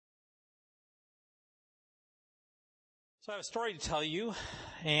So I have a story to tell you,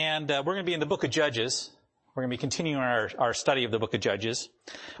 and we're going to be in the book of Judges. We're going to be continuing our study of the book of Judges.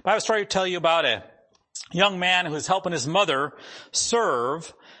 But I have a story to tell you about a young man who was helping his mother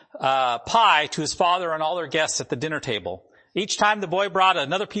serve pie to his father and all their guests at the dinner table. Each time the boy brought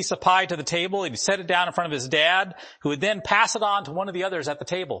another piece of pie to the table, he'd set it down in front of his dad, who would then pass it on to one of the others at the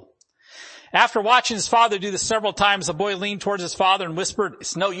table. After watching his father do this several times, the boy leaned towards his father and whispered,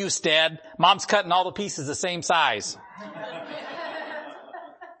 "It's no use, Dad. Mom's cutting all the pieces the same size."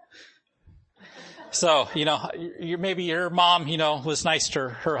 So, maybe your mom, was nice to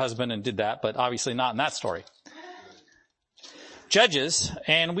her husband and did that, but obviously not in that story. Judges,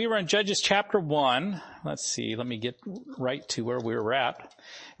 and we were in Judges chapter 1. Let's see, let me get right to where we were at.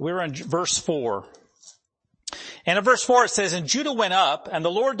 We were in verse 4. And in verse 4 it says, "And Judah went up, and the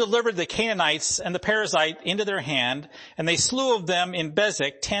Lord delivered the Canaanites and the Perizzite into their hand, and they slew of them in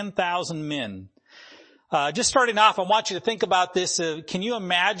Bezek 10,000 men." Just starting off, I want you to think about this. Can you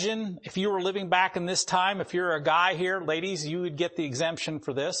imagine if you were living back in this time? If you're a guy here, ladies, you would get the exemption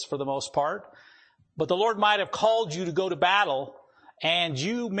for this for the most part. But the Lord might have called you to go to battle, and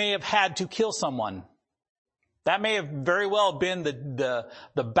you may have had to kill someone. That may have very well been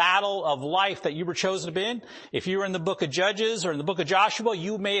the battle of life that you were chosen to be in. If you were in the book of Judges or in the book of Joshua,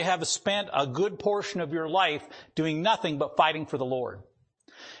 you may have spent a good portion of your life doing nothing but fighting for the Lord.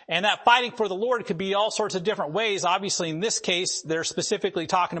 And that fighting for the Lord could be all sorts of different ways. Obviously, in this case, they're specifically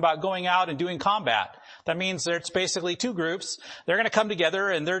talking about going out and doing combat. That means there's basically two groups. They're going to come together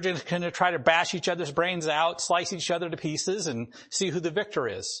and they're just going to try to bash each other's brains out, slice each other to pieces, and see who the victor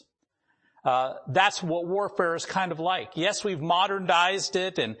is. That's what warfare is kind of like. Yes, we've modernized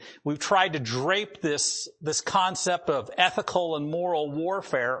it and we've tried to drape this concept of ethical and moral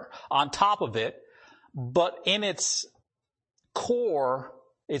warfare on top of it, but in its core,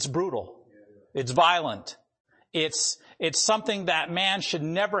 it's brutal. It's violent. It's something that man should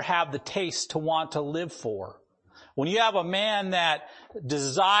never have the taste to want to live for. When you have a man that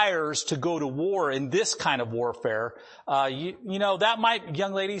desires to go to war in this kind of warfare, that might,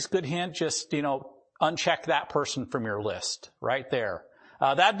 young ladies, good hint, just, uncheck that person from your list right there.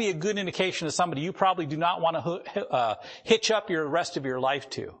 That'd be a good indication of somebody you probably do not want to hitch up your rest of your life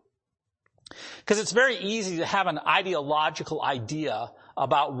to. Because it's very easy to have an ideological idea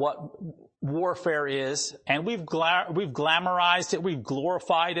about what warfare is, and we've glamorized it, we've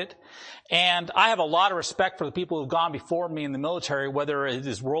glorified it, and I have a lot of respect for the people who've gone before me in the military, whether it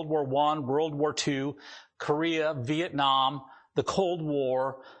is World War I, World War II, Korea, Vietnam, the Cold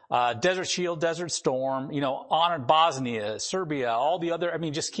War, Desert Shield, Desert Storm, honored Bosnia, Serbia, all the other,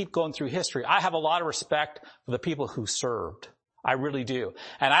 just keep going through history. I have a lot of respect for the people who served. I really do.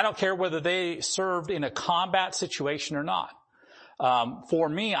 And I don't care whether they served in a combat situation or not. For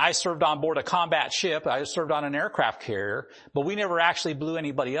me, I served on board a combat ship. I served on an aircraft carrier, but we never actually blew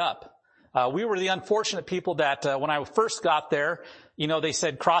anybody up. We were the unfortunate people that, when I first got there, they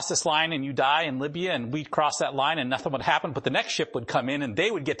said, cross this line and you die in Libya, and we'd cross that line and nothing would happen, but the next ship would come in and they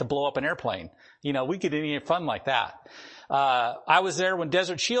would get to blow up an airplane. We get any fun like that. I was there when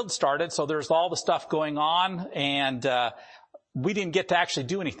Desert Shield started, so there's all the stuff going on, and we didn't get to actually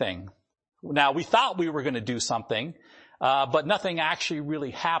do anything. Now, we thought we were going to do something, but nothing actually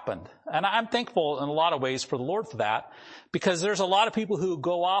really happened. And I'm thankful in a lot of ways for the Lord for that, because there's a lot of people who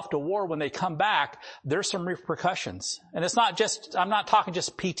go off to war. When they come back, there's some repercussions. And I'm not talking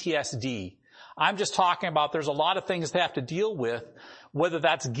just PTSD. I'm just talking about there's a lot of things they have to deal with, whether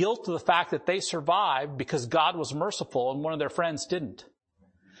that's guilt of the fact that they survived because God was merciful and one of their friends didn't.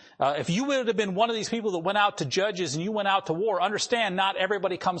 If you would have been one of these people that went out to Judges and you went out to war, understand not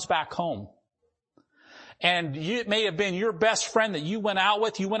everybody comes back home. And it may have been your best friend that you went out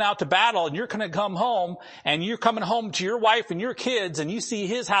with, you went out to battle, and you're going to come home, and you're coming home to your wife and your kids, and you see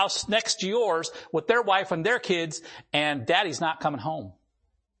his house next to yours with their wife and their kids, and daddy's not coming home.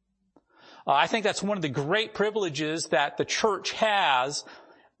 I think that's one of the great privileges that the church has,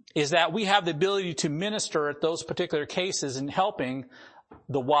 is that we have the ability to minister at those particular cases in helping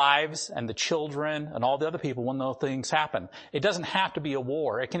the wives and the children and all the other people when those things happen. It doesn't have to be a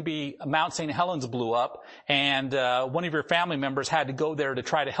war. It can be Mount St. Helens blew up and one of your family members had to go there to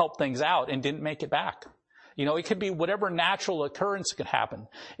try to help things out and didn't make it back. It could be whatever natural occurrence could happen.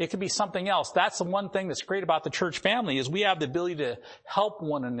 It could be something else. That's the one thing that's great about the church family, is we have the ability to help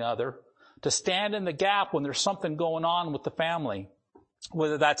one another, to stand in the gap when there's something going on with the family.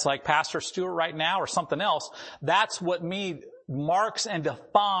 Whether that's like Pastor Stewart right now or something else, that's what marks and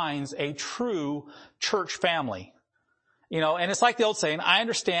defines a true church family. And it's like the old saying, I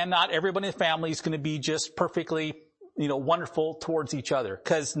understand not everybody in the family is going to be just perfectly, wonderful towards each other,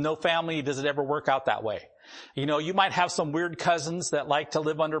 because no family does it ever work out that way. You might have some weird cousins that like to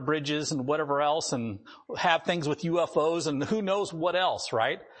live under bridges and whatever else and have things with UFOs and who knows what else,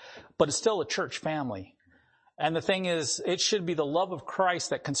 right? But it's still a church family. And the thing is, it should be the love of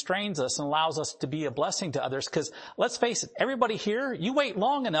Christ that constrains us and allows us to be a blessing to others. Because let's face it, everybody here, you wait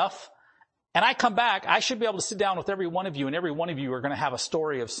long enough and I come back, I should be able to sit down with every one of you, and every one of you are going to have a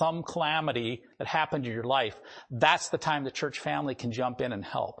story of some calamity that happened in your life. That's the time the church family can jump in and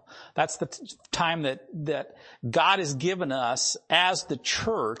help. That's the time that God has given us as the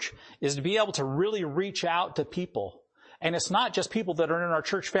church, is to be able to really reach out to people. And it's not just people that are in our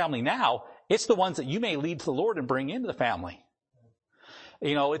church family now. It's the ones that you may lead to the Lord and bring into the family.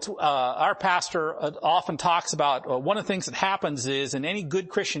 It's, our pastor often talks about, one of the things that happens is in any good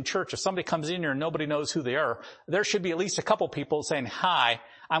Christian church, if somebody comes in here and nobody knows who they are, there should be at least a couple people saying, "Hi,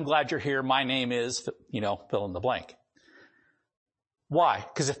 I'm glad you're here. My name is," fill in the blank. Why?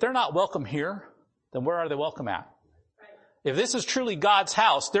 Because if they're not welcome here, then where are they welcome at? If this is truly God's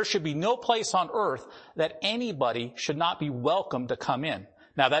house, there should be no place on earth that anybody should not be welcome to come in.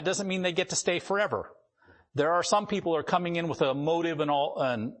 Now, that doesn't mean they get to stay forever. There are some people who are coming in with a motive,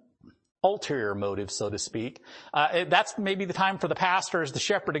 an ulterior motive, so to speak. That's maybe the time for the pastor as the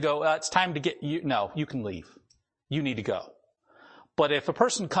shepherd to go, it's time to get you. No, you can leave. You need to go. But if a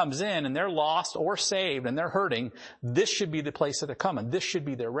person comes in and they're lost or saved and they're hurting, this should be the place that they're coming. This should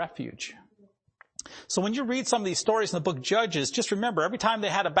be their refuge. So when you read some of these stories in the book of Judges, just remember, every time they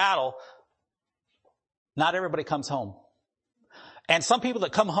had a battle, not everybody comes home. And some people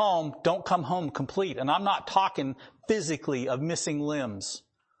that come home don't come home complete. And I'm not talking physically of missing limbs.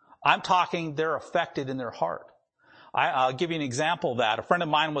 I'm talking they're affected in their heart. I'll give you an example of that. A friend of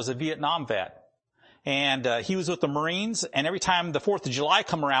mine was a Vietnam vet. And he was with the Marines, and every time the 4th of July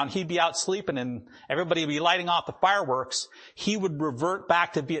come around, he'd be out sleeping and everybody would be lighting off the fireworks. He would revert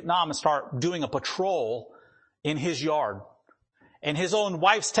back to Vietnam and start doing a patrol in his yard. And his own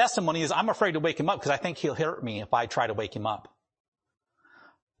wife's testimony is, "I'm afraid to wake him up because I think he'll hurt me if I try to wake him up."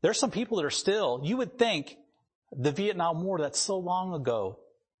 There's some people that are still, you would think, the Vietnam War, that's so long ago.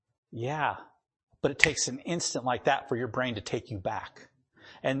 Yeah, but it takes an instant like that for your brain to take you back.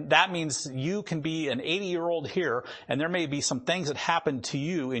 And that means you can be an 80-year-old here, and there may be some things that happened to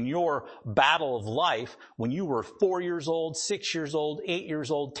you in your battle of life when you were 4 years old, 6 years old, 8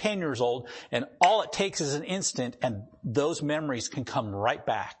 years old, 10 years old, and all it takes is an instant, and those memories can come right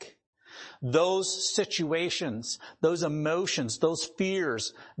back. Those situations, those emotions, those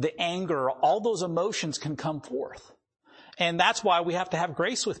fears, the anger, all those emotions can come forth. And that's why we have to have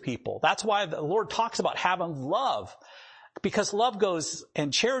grace with people. That's why the Lord talks about having love. Because love goes,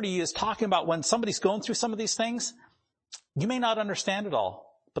 and charity is talking about when somebody's going through some of these things, you may not understand it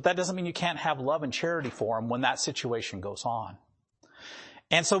all, but that doesn't mean you can't have love and charity for them when that situation goes on.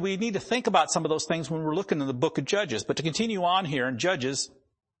 And so we need to think about some of those things when we're looking in the book of Judges. But to continue on here in Judges,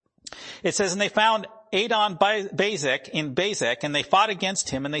 it says, "And they found Adon-Bezek in Bezek, and they fought against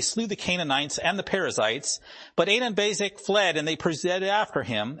him, and they slew the Canaanites and the Perizzites. But Adon-Bezek fled, and they pursued after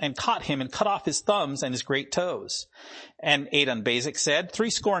him, and caught him, and cut off his thumbs and his great toes. And Adon-Bezek said,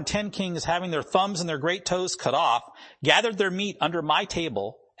 70 kings, having their thumbs and their great toes cut off, gathered their meat under my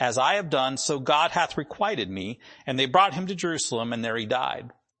table, as I have done, so God hath requited me. And they brought him to Jerusalem, and there he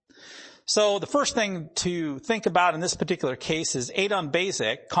died." So the first thing to think about in this particular case is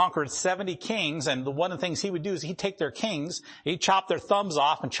Adon-Bezek conquered 70 kings, and one of the things he would do is he'd take their kings, he'd chop their thumbs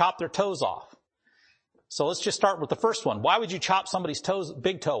off and chop their toes off. So let's just start with the first one. Why would you chop somebody's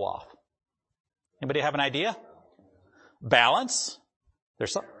big toe off? Anybody have an idea? Balance.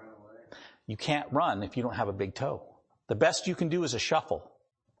 You can't run if you don't have a big toe. The best you can do is a shuffle.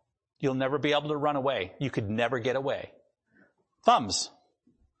 You'll never be able to run away. You could never get away. Thumbs.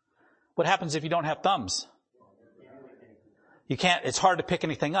 What happens if you don't have thumbs? You can't, it's hard to pick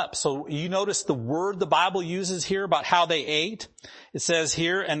anything up. So you notice the word the Bible uses here about how they ate. It says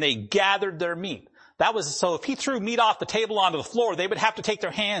here, "And they gathered their meat." That was, so if he threw meat off the table onto the floor, they would have to take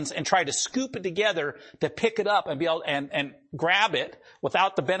their hands and try to scoop it together to pick it up and be able, and grab it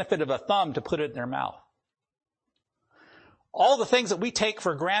without the benefit of a thumb to put it in their mouth. All the things that we take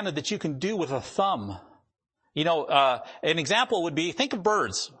for granted that you can do with a thumb. An example would be, think of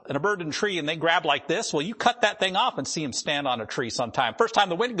birds and a bird in a tree, and they grab like this. Well, you cut that thing off and see them stand on a tree sometime. First time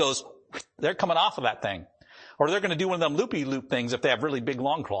the wind goes, they're coming off of that thing. Or they're going to do one of them loopy-loop things if they have really big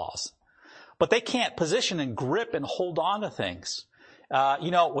long claws. But they can't position and grip and hold on to things.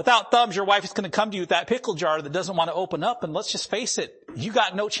 Without thumbs, your wife is going to come to you with that pickle jar that doesn't want to open up, and let's just face it, you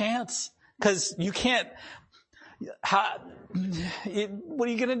got no chance. Because you can't, what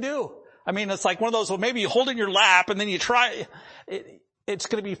are you going to do? I mean, it's like one of those, well, maybe you hold it in your lap and then you try. It's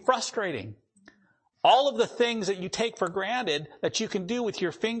going to be frustrating. All of the things that you take for granted that you can do with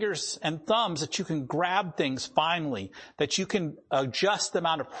your fingers and thumbs, that you can grab things finally, that you can adjust the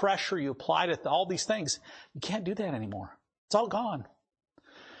amount of pressure you apply to all these things. You can't do that anymore. It's all gone.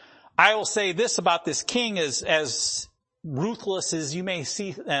 I will say this about this king, as ruthless as you may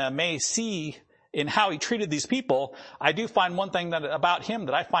see in how he treated these people, I do find one thing about him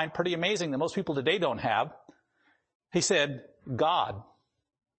that I find pretty amazing that most people today don't have. He said, God.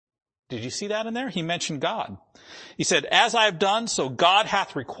 Did you see that in there? He mentioned God. He said, as I have done, so God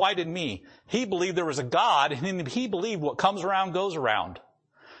hath requited me. He believed there was a God, and he believed what comes around goes around.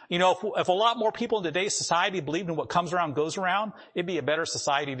 You know, if a lot more people in today's society believed in what comes around goes around, it'd be a better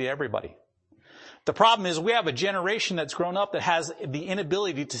society to everybody. The problem is we have a generation that's grown up that has the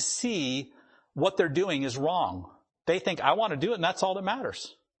inability to see what they're doing is wrong. They think, I want to do it, and that's all that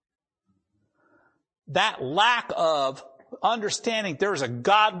matters. That lack of understanding there's a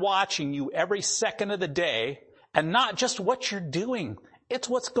God watching you every second of the day, and not just what you're doing. It's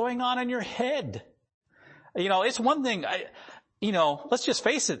what's going on in your head. You know, it's one thing, let's just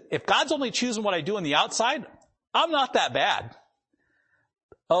face it. If God's only choosing what I do on the outside, I'm not that bad.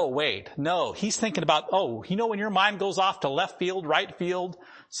 Oh, wait, no, he's thinking about, when your mind goes off to left field, right field,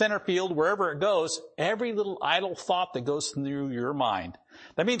 center field, wherever it goes, every little idle thought that goes through your mind.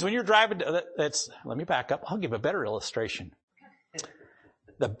 That means when you're driving, let me back up. I'll give a better illustration.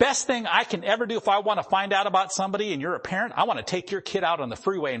 The best thing I can ever do if I want to find out about somebody and you're a parent, I want to take your kid out on the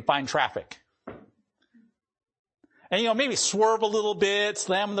freeway and find traffic. And, maybe swerve a little bit,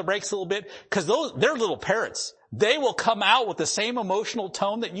 slam on the brakes a little bit, because they're little parrots. They will come out with the same emotional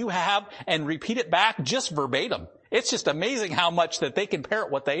tone that you have and repeat it back just verbatim. It's just amazing how much that they can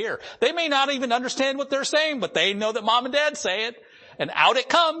parrot what they hear. They may not even understand what they're saying, but they know that mom and dad say it, and out it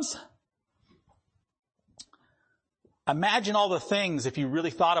comes. Imagine all the things, if you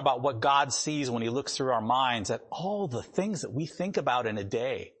really thought about what God sees when he looks through our minds, at all the things that we think about in a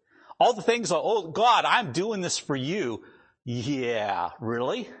day. All the things, God, I'm doing this for you. Yeah,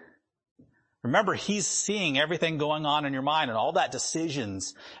 really? Remember, he's seeing everything going on in your mind and all that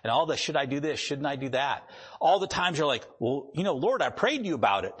decisions and all the should I do this, shouldn't I do that? All the times you're like, well, Lord, I prayed to you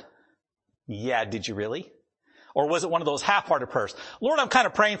about it. Yeah, did you really? Or was it one of those half-hearted prayers? Lord, I'm kind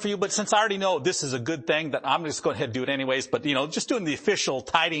of praying for you, but since I already know this is a good thing, that I'm just going ahead and do it anyways. But, just doing the official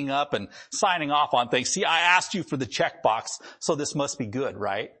tidying up and signing off on things. See, I asked you for the checkbox, so this must be good,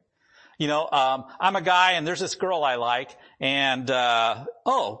 right? I'm a guy and there's this girl I like and,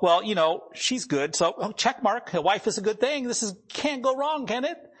 she's good. So, check mark. A wife is a good thing. Can't go wrong, can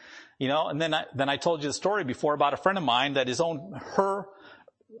it? And then I told you the story before about a friend of mine that the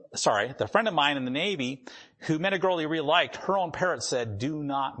friend of mine in the Navy who met a girl he really liked. Her own parents said, do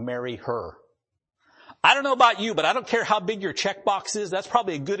not marry her. I don't know about you, but I don't care how big your checkbox is. That's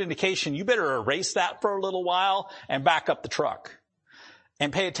probably a good indication. You better erase that for a little while and back up the truck.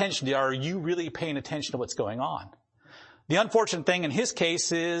 And pay attention to, are you really paying attention to what's going on? The unfortunate thing in his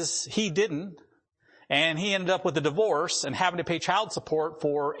case is he didn't, and he ended up with a divorce and having to pay child support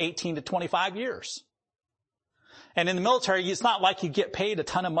for 18 to 25 years. And in the military, it's not like you get paid a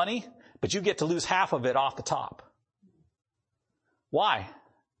ton of money, but you get to lose half of it off the top. Why?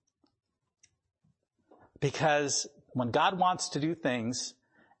 Because when God wants to do things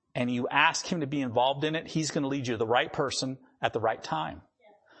and you ask him to be involved in it, he's going to lead you to the right person at the right time.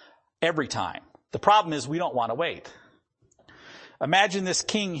 Every time. The problem is we don't want to wait. Imagine this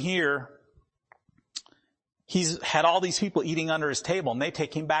king here. He's had all these people eating under his table, and they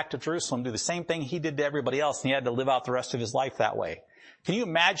take him back to Jerusalem, do the same thing he did to everybody else, and he had to live out the rest of his life that way. Can you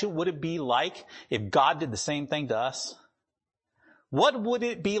imagine what it'd be like if God did the same thing to us? What would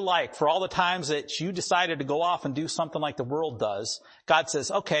it be like for all the times that you decided to go off and do something like the world does? God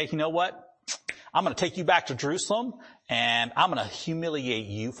says, okay, you know what? I'm going to take you back to Jerusalem and I'm going to humiliate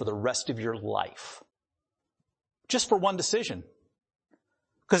you for the rest of your life. Just for one decision.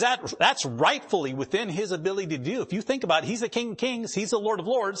 Because that's rightfully within his ability to do. If you think about it, he's the King of Kings. He's the Lord of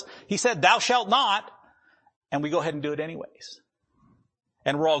Lords. He said, thou shalt not. And we go ahead and do it anyways.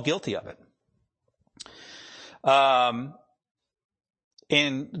 And we're all guilty of it.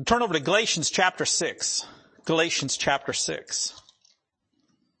 And turn over to Galatians chapter 6. Galatians chapter 6.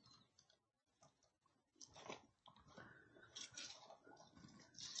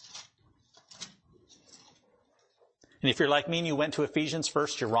 And if you're like me and you went to Ephesians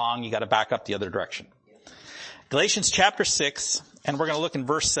first, you're wrong. You got to back up the other direction. Galatians chapter 6, and we're going to look in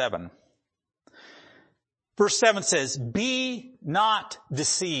verse 7. Verse 7 says, be not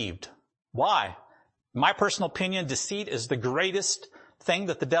deceived. Why? In my personal opinion, deceit is the greatest thing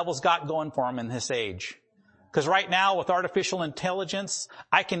that the devil's got going for him in this age. Because right now with artificial intelligence,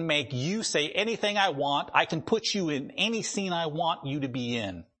 I can make you say anything I want. I can put you in any scene I want you to be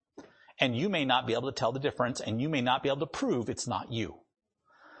in. And you may not be able to tell the difference, and you may not be able to prove it's not you.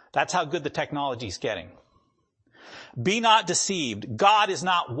 That's how good the technology is getting. Be not deceived. God is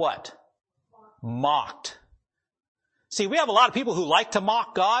not what? Mocked. See, we have a lot of people who like to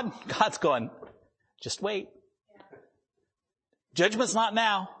mock God. God's going, just wait. Judgment's not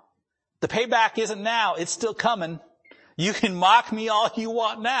now. The payback isn't now. It's still coming. You can mock me all you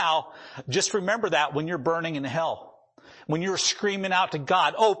want now. Just remember that when you're burning in hell. When you're screaming out to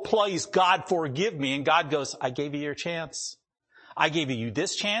God, oh, please, God, forgive me. And God goes, I gave you your chance. I gave you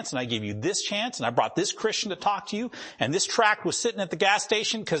this chance, and I gave you this chance, and I brought this Christian to talk to you, and this tract was sitting at the gas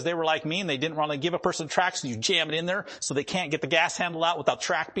station because they were like me and they didn't want to give a person a tract, so you jam it in there so they can't get the gas handle out without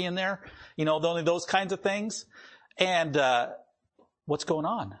tract being there. You know, only those kinds of things. And what's going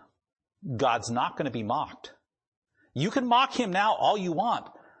on? God's not going to be mocked. You can mock him now all you want,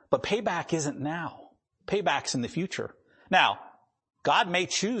 but payback isn't now. Payback's in the future. Now, God may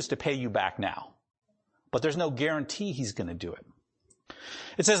choose to pay you back now, but there's no guarantee he's going to do it.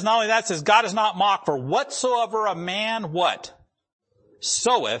 It says, not only that, it says, God is not mocked, for whatsoever a man, what?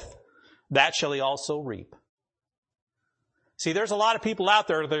 Soweth, that shall he also reap. See, there's a lot of people out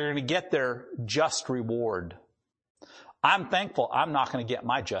there that are going to get their just reward. I'm thankful I'm not going to get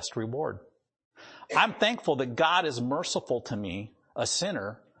my just reward. I'm thankful that God is merciful to me, a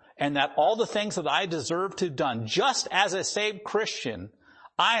sinner, and that all the things that I deserve to have done, just as a saved Christian,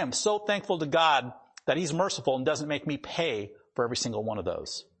 I am so thankful to God that he's merciful and doesn't make me pay for every single one of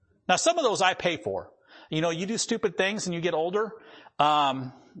those. Now, some of those I pay for. You know, you do stupid things and you get older,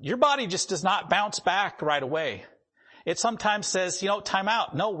 your body just does not bounce back right away. It sometimes says, you know, time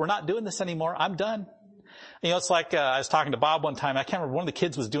out. No, we're not doing this anymore. I'm done. You know, it's like, I was talking to Bob one time. I can't remember, one of the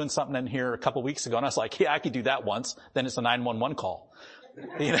kids was doing something in here a couple of weeks ago, and I was like, yeah, I could do that once. Then it's a 911 call.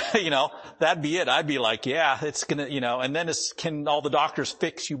 You know, that'd be it. I'd be like, yeah, it's gonna, you know, and then can all the doctors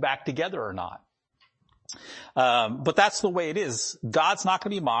fix you back together or not? But that's the way it is. God's not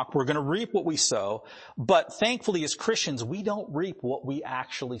going to be mocked. We're going to reap what we sow. But thankfully, as Christians, we don't reap what we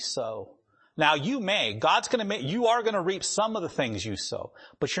actually sow. Now, you are going to reap some of the things you sow,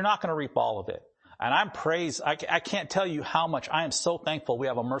 but you're not going to reap all of it. And I can't tell you how much I am so thankful we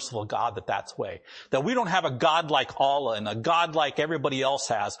have a merciful God that's way. That we don't have a God like Allah and a God like everybody else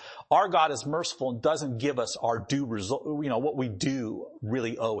has. Our God is merciful and doesn't give us our due result, you know, what we do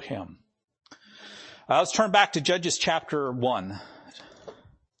really owe him. Let's turn back to Judges chapter 1.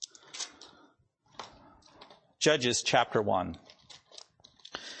 Judges chapter 1.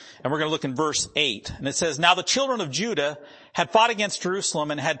 And we're going to look in verse 8. And it says, now the children of Judah had fought against Jerusalem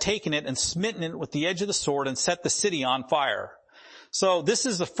and had taken it and smitten it with the edge of the sword and set the city on fire. So this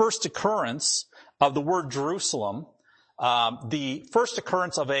is the first occurrence of the word Jerusalem. The first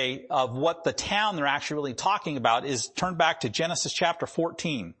occurrence of what the town they're actually really talking about is turn back to Genesis chapter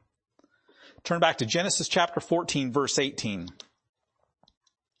 14. Turn back to Genesis chapter 14, verse 18.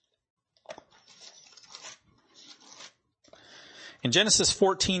 In Genesis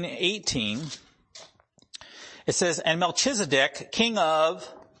 14:18, it says, and Melchizedek, king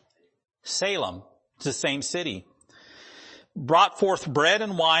of Salem, it's the same city, brought forth bread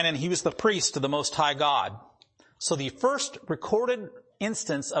and wine, and he was the priest to the Most High God. So the first recorded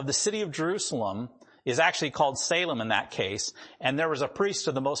instance of the city of Jerusalem is actually called Salem in that case, and there was a priest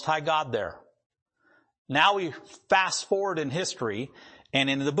to the Most High God there. Now we fast forward in history, and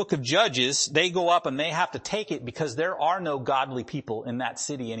in the book of Judges, they go up and they have to take it because there are no godly people in that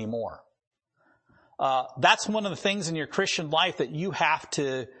city anymore. That's one of the things in your Christian life that you have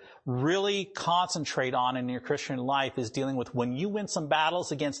to really concentrate on in your Christian life is dealing with when you win some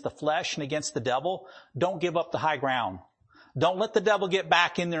battles against the flesh and against the devil, don't give up the high ground. Don't let the devil get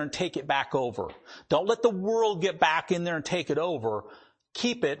back in there and take it back over. Don't let the world get back in there and take it over.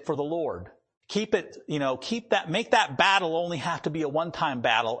 Keep it for the Lord. Keep it, make that battle only have to be a one-time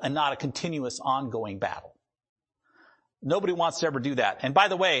battle and not a continuous ongoing battle. Nobody wants to ever do that. And by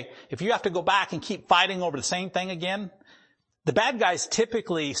the way, if you have to go back and keep fighting over the same thing again, the bad guys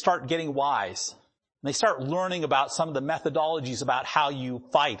typically start getting wise. They start learning about some of the methodologies about how you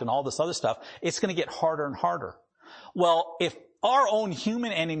fight and all this other stuff. It's going to get harder and harder. Well, if our own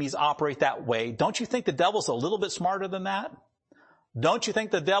human enemies operate that way, don't you think the devil's a little bit smarter than that? Don't you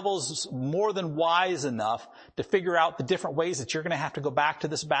think the devil's more than wise enough to figure out the different ways that you're going to have to go back to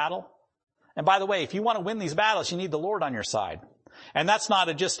this battle? And by the way, if you want to win these battles, you need the Lord on your side. And that's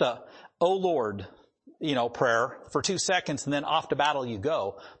not just oh Lord, prayer for 2 seconds and then off to battle you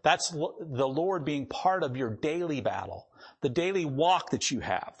go. That's the Lord being part of your daily battle, the daily walk that you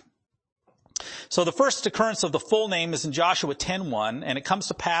have. So the first occurrence of the full name is in Joshua 10:1, and it comes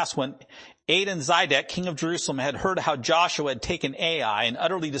to pass when Adon-Zedek, king of Jerusalem, had heard how Joshua had taken Ai and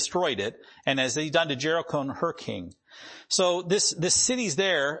utterly destroyed it, and as he done to Jericho and her king. So this city's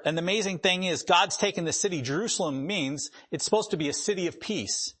there, and the amazing thing is God's taken the city. Jerusalem means it's supposed to be a city of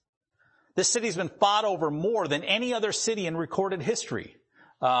peace. This city's been fought over more than any other city in recorded history.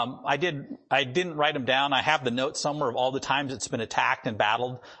 I didn't write them down. I have the notes somewhere of all the times it's been attacked and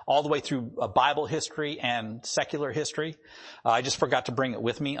battled, all the way through Bible history and secular history. I just forgot to bring it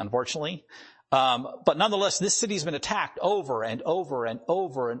with me, unfortunately. But nonetheless, this city's been attacked over and over and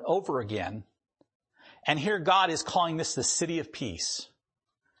over and over again. And here God is calling this the city of peace.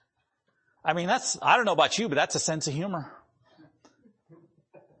 I mean, I don't know about you, but that's a sense of humor.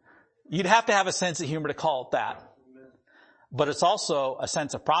 You'd have to have a sense of humor to call it that. But it's also a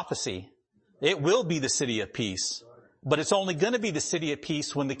sense of prophecy. It will be the city of peace. But it's only going to be the city of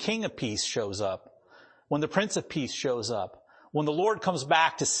peace when the King of Peace shows up, when the Prince of Peace shows up, when the Lord comes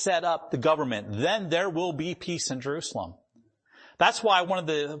back to set up the government. Then there will be peace in Jerusalem. That's why one of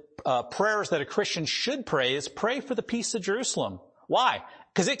the prayers that a Christian should pray is pray for the peace of Jerusalem. Why?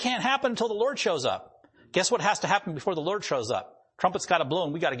 Because it can't happen until the Lord shows up. Guess what has to happen before the Lord shows up? Trumpet's got to blow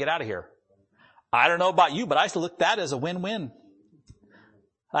and we got to get out of here. I don't know about you, but I look at that as a win-win.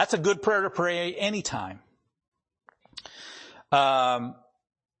 That's a good prayer to pray anytime.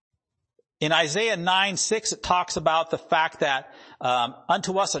 In Isaiah 9:6, it talks about the fact that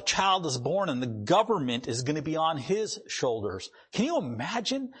unto us a child is born and the government is going to be on his shoulders. Can you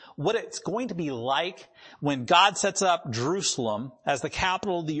imagine what it's going to be like when God sets up Jerusalem as the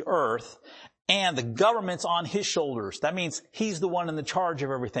capital of the earth and the government's on his shoulders? That means he's the one in the charge of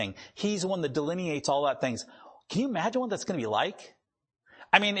everything. He's the one that delineates all that things. Can you imagine what that's going to be like?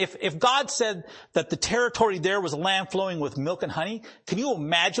 I mean, if God said that the territory there was a land flowing with milk and honey, can you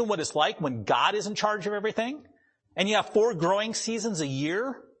imagine what it's like when God is in charge of everything? And you have 4 growing seasons a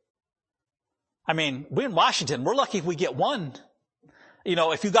year? I mean, we're in Washington. We're lucky if we get one.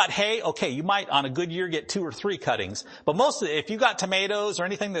 If you got hay, okay, you might on a good year get 2 or 3 cuttings. But if you got tomatoes or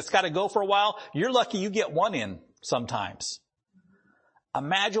anything that's got to go for a while, you're lucky you get one in sometimes.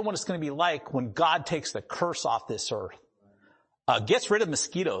 Imagine what it's going to be like when God takes the curse off this earth. Gets rid of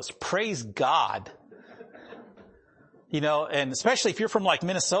mosquitoes. Praise God. And especially if you're from like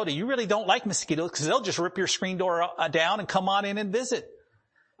Minnesota, you really don't like mosquitoes because they'll just rip your screen door down and come on in and visit.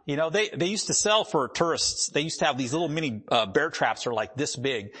 They used to sell for tourists. They used to have these little mini bear traps that are like this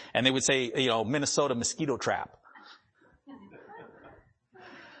big, and they would say, Minnesota mosquito trap.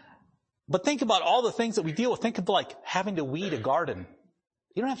 But think about all the things that we deal with. Think of like having to weed a garden.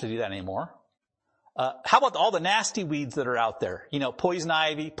 You don't have to do that anymore. How about all the nasty weeds that are out there? Poison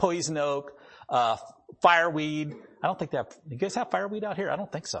ivy, poison oak, fireweed. I don't think you guys have fireweed out here? I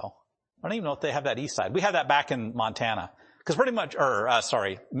don't think so. I don't even know if they have that east side. We have that back in Montana. Because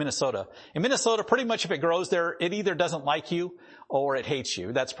Minnesota. In Minnesota, pretty much if it grows there, it either doesn't like you or it hates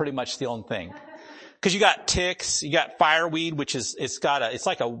you. That's pretty much the only thing. Because you got ticks, you got fireweed, which is, it's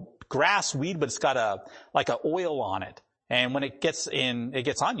like a grass weed, but it's got like a oil on it. And when it gets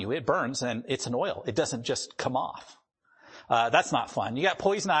on you, it burns and it's an oil. It doesn't just come off. That's not fun. You got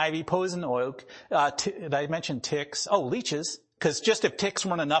poison ivy, poison oak, did I mention ticks? Oh, leeches. Because just if ticks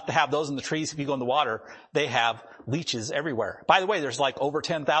weren't enough to have those in the trees, if you go in the water, they have leeches everywhere. By the way, there's like over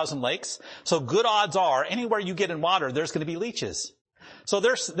 10,000 lakes. So good odds are anywhere you get in water, there's going to be leeches. So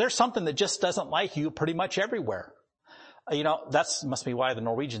there's something that just doesn't like you pretty much everywhere. That's must be why the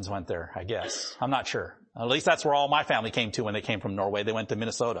Norwegians went there, I guess. I'm not sure. At least that's where all my family came to when they came from Norway. They went to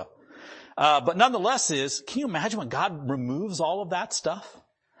Minnesota. But nonetheless can you imagine when God removes all of that stuff?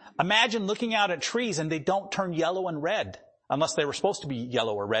 Imagine looking out at trees and they don't turn yellow and red. Unless they were supposed to be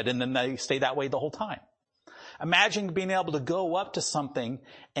yellow or red, and then they stay that way the whole time. Imagine being able to go up to something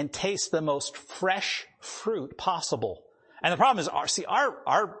and taste the most fresh fruit possible. And the problem is,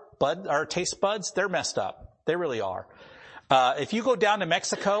 our taste buds, they're messed up. They really are. If you go down to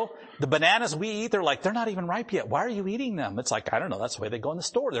Mexico, the bananas we eat, they're not even ripe yet. Why are you eating them? It's like, I don't know, that's the way they go in the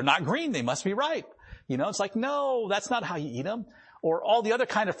store. They're not green, they must be ripe. It's like, no, that's not how you eat them. Or all the other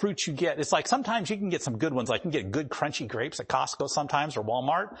kind of fruits you get. It's like sometimes you can get some good ones. Like you can get good crunchy grapes at Costco sometimes or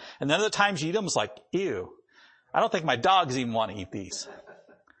Walmart. And then other times you eat them, it's like, ew. I don't think my dogs even want to eat these.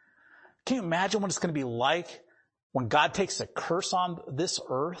 Can you imagine what it's going to be like when God takes a curse on this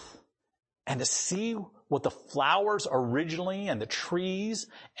earth and to see what the flowers originally and the trees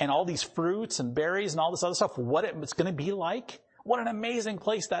and all these fruits and berries and all this other stuff, what it's going to be like? What an amazing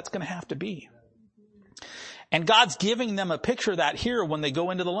place that's going to have to be. And God's giving them a picture of that here when they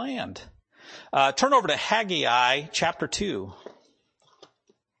go into the land. Turn over to Haggai chapter 2.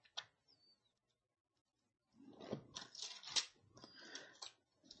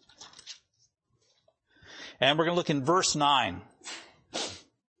 And we're going to look in verse 9.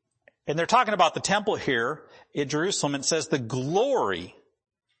 And they're talking about the temple here in Jerusalem. It says the glory.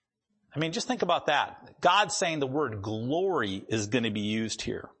 I mean, just think about that. God's saying the word glory is going to be used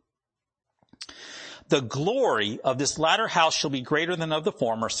here. The glory of this latter house shall be greater than of the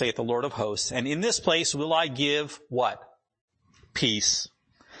former, saith the Lord of hosts. And in this place will I give what? Peace,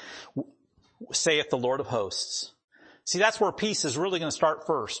 saith the Lord of hosts. See, that's where peace is really going to start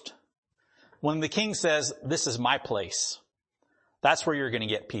first. When the king says, this is my place, that's where you're going to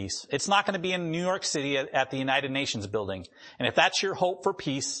get peace. It's not going to be in New York City at the United Nations building. And if that's your hope for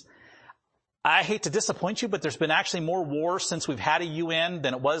peace, I hate to disappoint you, but there's been actually more wars since we've had a UN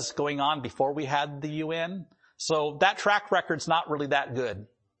than it was going on before we had the UN. So that track record's not really that good.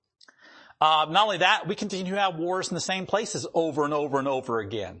 Not only that, we continue to have wars in the same places over and over and over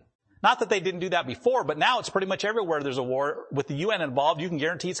again. Not that they didn't do that before, but now it's pretty much everywhere there's a war. With the UN involved, you can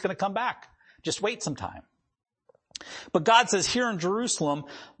guarantee it's going to come back. Just wait some time. But God says here in Jerusalem,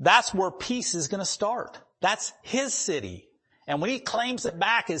 that's where peace is going to start. That's His city. And when He claims it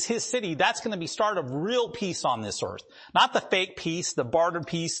back as His city, that's going to be start of real peace on this earth. Not the fake peace, the barter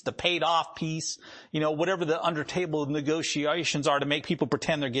peace, the paid off peace, whatever the under table negotiations are to make people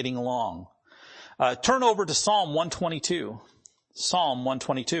pretend they're getting along. Turn over to Psalm 122. Psalm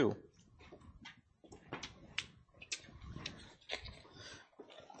 122.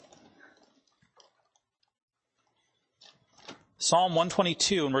 Psalm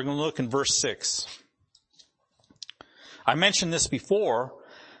 122, and we're going to look in verse 6. I mentioned this before,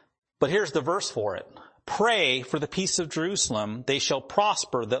 but here's the verse for it. Pray for the peace of Jerusalem. They shall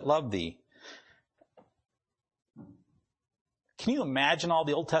prosper that love thee. Can you imagine all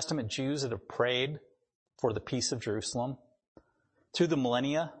the Old Testament Jews that have prayed for the peace of Jerusalem through the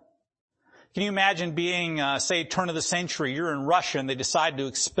millennia? Can you imagine being, say, turn of the century, you're in Russia and they decide to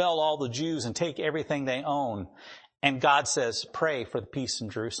expel all the Jews and take everything they own. And God says, pray for the peace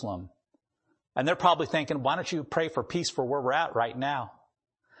in Jerusalem. And they're probably thinking, why don't you pray for peace for where we're at right now?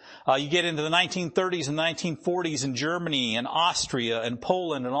 You get into the 1930s and 1940s in Germany and Austria and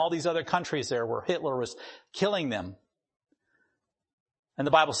Poland and all these other countries there where Hitler was killing them. And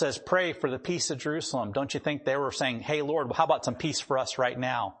the Bible says, pray for the peace of Jerusalem. Don't you think they were saying, hey, Lord, how about some peace for us right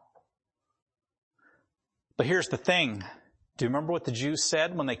now? But here's the thing. Do you remember what the Jews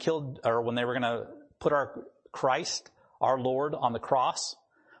said when they when they were going to put our Christ, our Lord, on the cross?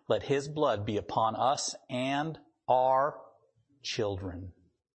 Let His blood be upon us and our children.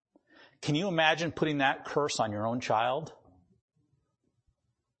 Can you imagine putting that curse on your own child?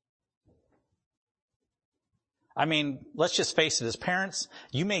 I mean, let's just face it, as parents,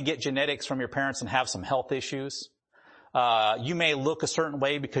 you may get genetics from your parents and have some health issues. You may look a certain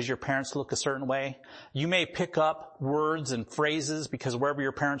way because your parents look a certain way. You may pick up words and phrases because wherever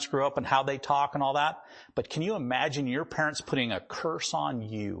your parents grew up and how they talk and all that. But can you imagine your parents putting a curse on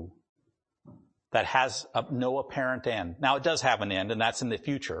you that has no apparent end? Now, it does have an end, and that's in the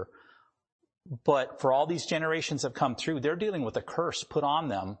future. But for all these generations have come through, they're dealing with a curse put on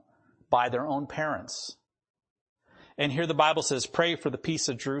them by their own parents. And here the Bible says, pray for the peace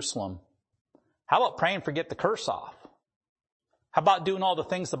of Jerusalem. How about praying for get the curse off? How about doing all the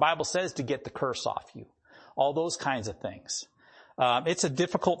things the Bible says to get the curse off you? All those kinds of things. It's a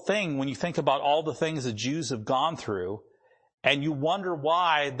difficult thing when you think about all the things the Jews have gone through, and you wonder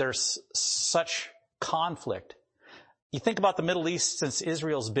why there's such conflict. You think about the Middle East since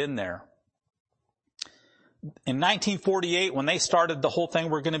Israel's been there. In 1948, when they started the whole thing,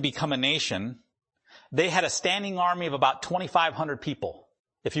 we're going to become a nation, they had a standing army of about 2,500 people,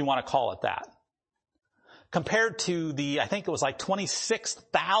 if you want to call it that. Compared to I think it was like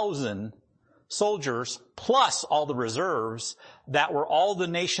 26,000 soldiers plus all the reserves that were all the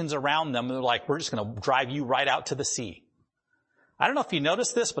nations around them. They're like, we're just going to drive you right out to the sea. I don't know if you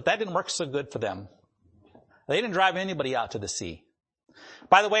noticed this, but that didn't work so good for them. They didn't drive anybody out to the sea.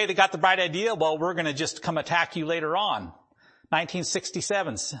 By the way, they got the bright idea, well, we're going to just come attack you later on.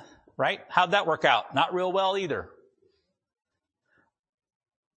 1967, right? How'd that work out? Not real well either.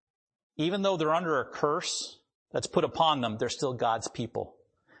 Even though they're under a curse that's put upon them, they're still God's people.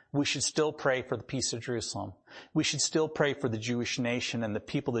 We should still pray for the peace of Jerusalem. We should still pray for the Jewish nation and the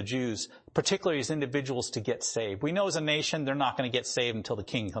people, the Jews, particularly as individuals, to get saved. We know as a nation they're not going to get saved until the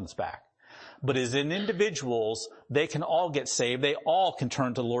King comes back. But as in individuals, they can all get saved. They all can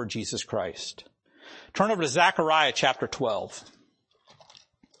turn to the Lord Jesus Christ. Turn over to Zechariah chapter 12.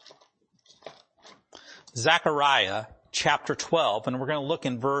 Zechariah chapter 12, and we're going to look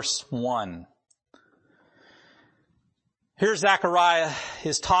in verse 1. Here Zechariah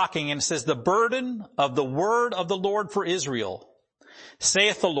is talking and it says, the burden of the word of the Lord for Israel,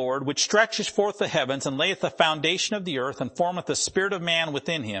 saith the Lord, which stretcheth forth the heavens and layeth the foundation of the earth and formeth the spirit of man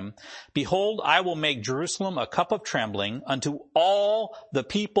within him. Behold, I will make Jerusalem a cup of trembling unto all the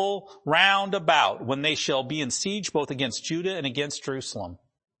people round about when they shall be in siege both against Judah and against Jerusalem.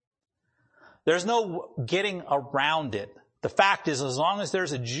 There's no getting around it. The fact is, as long as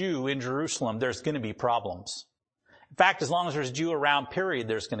there's a Jew in Jerusalem, there's going to be problems. In fact, as long as there's a Jew around, period,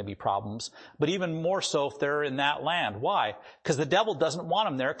 there's going to be problems. But even more so if they're in that land. Why? Because the devil doesn't want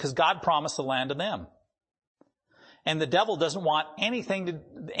them there, because God promised the land to them. And the devil doesn't want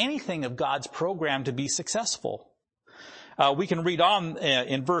anything of God's program to be successful. We can read on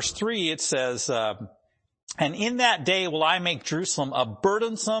in verse 3, it says, and in that day will I make Jerusalem a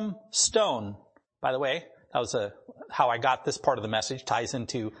burdensome stone. By the way, that was how I got this part of the message, ties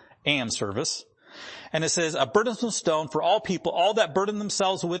into AM service. And it says, a burdensome stone for all people, all that burden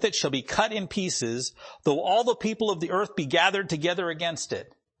themselves with it shall be cut in pieces, though all the people of the earth be gathered together against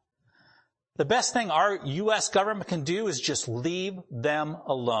it. The best thing our U.S. government can do is just leave them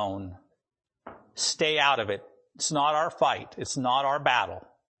alone. Stay out of it. It's not our fight. It's not our battle.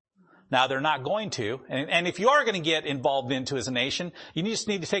 Now, they're not going to. And if you are going to get involved into as a nation, you just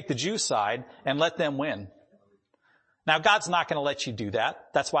need to take the Jew side and let them win. Now, God's not going to let you do that.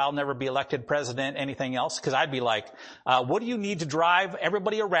 That's why I'll never be elected president, anything else, because I'd be like, what do you need to drive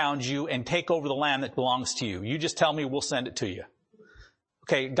everybody around you and take over the land that belongs to you? You just tell me, we'll send it to you.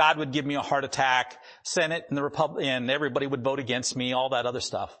 Okay, God would give me a heart attack, Senate and everybody would vote against me, all that other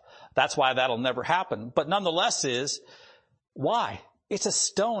stuff. That's why that'll never happen. But nonetheless why? It's a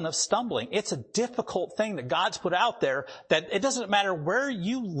stone of stumbling. It's a difficult thing that God's put out there that it doesn't matter where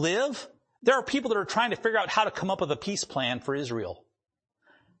you live. There are people that are trying to figure out how to come up with a peace plan for Israel.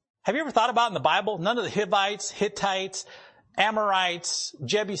 Have you ever thought about in the Bible, none of the Hivites, Hittites, Amorites,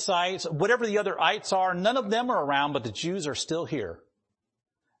 Jebusites, whatever the other ites are, none of them are around, but the Jews are still here.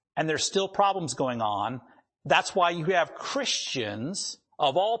 And there's still problems going on. That's why you have Christians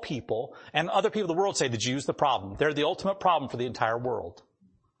of all people and other people of the world say the Jews the problem. They're the ultimate problem for the entire world.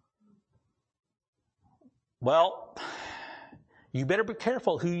 Well, you better be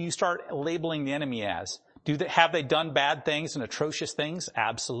careful who you start labeling the enemy as. Have they done bad things and atrocious things?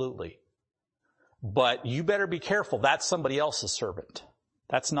 Absolutely. But you better be careful. That's somebody else's servant.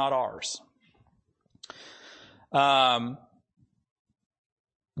 That's not ours.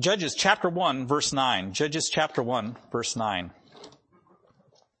 Judges chapter 1, verse 9. Judges chapter 1, verse 9.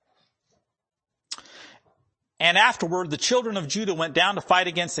 And afterward, the children of Judah went down to fight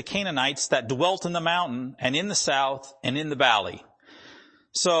against the Canaanites that dwelt in the mountain and in the south and in the valley.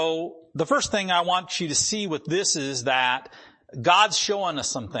 So the first thing I want you to see with this is that God's showing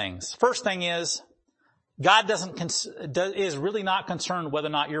us some things. First thing is, God is really not concerned whether or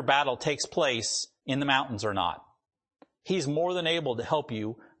not your battle takes place in the mountains or not. He's more than able to help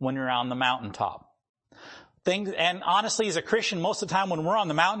you when you're on the mountaintop. And honestly, as a Christian, most of the time when we're on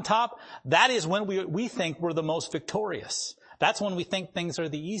the mountaintop, that is when we think we're the most victorious. That's when we think things are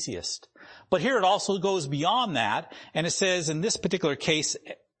the easiest. But here it also goes beyond that, and it says in this particular case,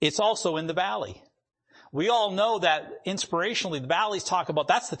 it's also in the valley. We all know that inspirationally, the valleys talk about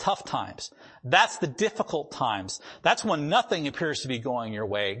that's the tough times. That's the difficult times. That's when nothing appears to be going your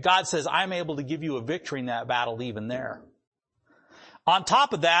way. God says, I'm able to give you a victory in that battle even there. On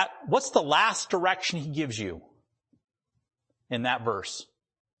top of that, what's the last direction he gives you in that verse?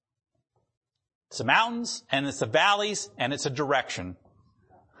 It's the mountains, and it's the valleys, and it's a direction.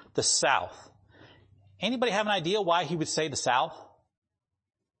 The south. Anybody have an idea why he would say the south?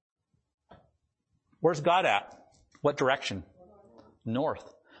 Where's God at? What direction?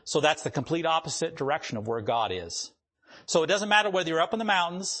 North. So that's the complete opposite direction of where God is. So it doesn't matter whether you're up in the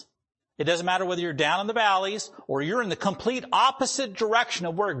mountains, it doesn't matter whether you're down in the valleys, or you're in the complete opposite direction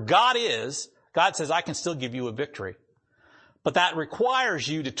of where God is. God says, I can still give you a victory. But that requires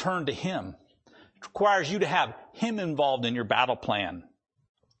you to turn to Him. It requires you to have Him involved in your battle plan.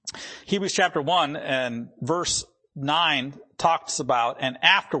 Hebrews chapter 1 and verse 9 talks about, and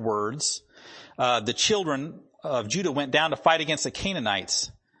afterwards, the children of Judah went down to fight against the Canaanites.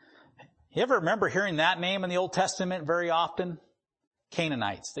 You ever remember hearing that name in the Old Testament very often?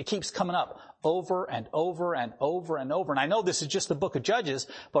 Canaanites. It keeps coming up over and over and over and over. And I know this is just the book of Judges,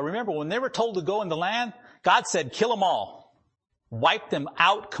 but remember when they were told to go in the land, God said, kill them all. Wipe them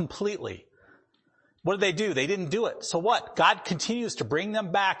out completely. What did they do? They didn't do it. So what? God continues to bring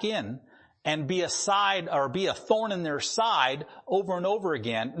them back in, and be a thorn in their side over and over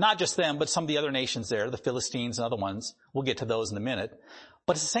again. Not just them, but some of the other nations there, the Philistines and other ones. We'll get to those in a minute.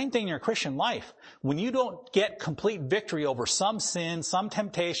 But it's the same thing in your Christian life. When you don't get complete victory over some sin, some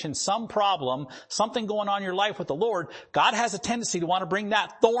temptation, some problem, something going on in your life with the Lord, God has a tendency to want to bring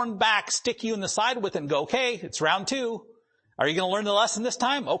that thorn back, stick you in the side with it and go, okay, it's round 2. Are you going to learn the lesson this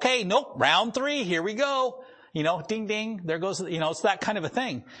time? Okay, nope, round 3, here we go. Ding, ding, there goes, it's that kind of a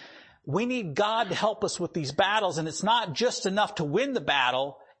thing. We need God to help us with these battles, and it's not just enough to win the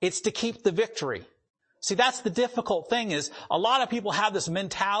battle, it's to keep the victory. See, that's the difficult thing is a lot of people have this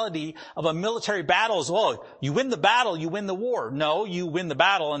mentality of a military battle as, well, you win the battle, you win the war. No, you win the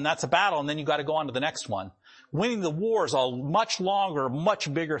battle and that's a battle and then you got to go on to the next one. Winning the war is a much longer,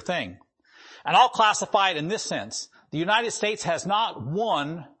 much bigger thing. And I'll classify it in this sense. The United States has not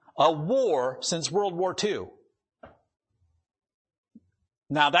won a war since World War II.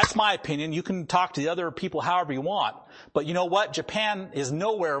 Now, that's my opinion. You can talk to the other people however you want. But you know what? Japan is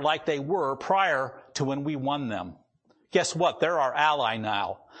nowhere like they were prior to when we won them. Guess what? They're our ally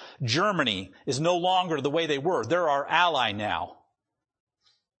now. Germany is no longer the way they were. They're our ally now.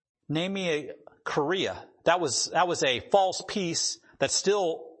 Name me Korea. That was a false peace that's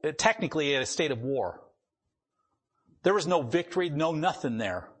still technically in a state of war. There was no victory, no nothing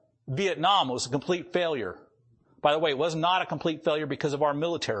there. Vietnam was a complete failure. By the way, it was not a complete failure because of our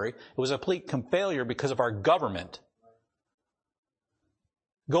military. It was a complete failure because of our government.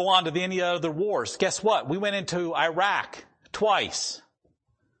 Go on to any other wars. Guess what? We went into Iraq twice.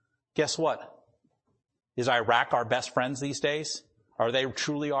 Guess what? Is Iraq our best friends these days? Are they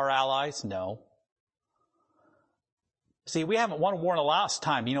truly our allies? No. See, we haven't won a war in the last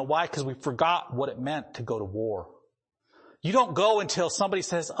time. You know why? Because we forgot what it meant to go to war. You don't go until somebody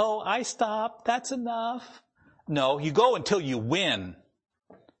says, oh, I stopped. That's enough. No, you go until you win.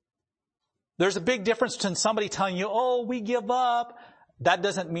 There's a big difference between somebody telling you, oh, we give up. That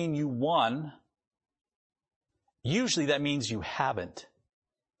doesn't mean you won. Usually that means you haven't.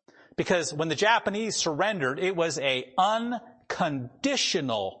 Because when the Japanese surrendered, it was an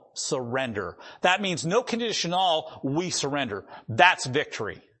unconditional surrender. That means no conditional, we surrender. That's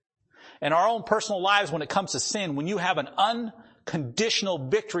victory. In our own personal lives, when it comes to sin, when you have an unconditional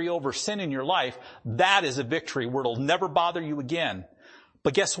victory over sin in your life, that is a victory where it'll never bother you again.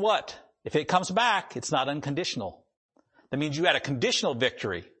 But guess what? If it comes back, it's not unconditional. That means you had a conditional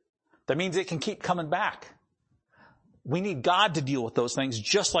victory. That means it can keep coming back. We need God to deal with those things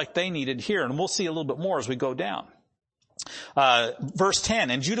just like they needed here. And we'll see a little bit more as we go down. Verse 10,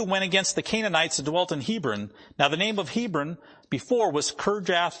 and Judah went against the Canaanites that dwelt in Hebron. Now the name of Hebron before was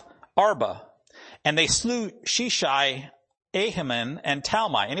Kirjath Arba. And they slew Sheshai, Ahiman, and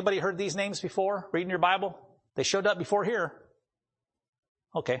Talmai. Anybody heard these names before? Reading your Bible? They showed up before here.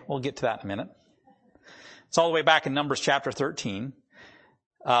 Okay, we'll get to that in a minute. It's all the way back in Numbers chapter 13.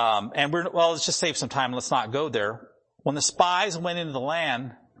 Let's just save some time. Let's not go there. When the spies went into the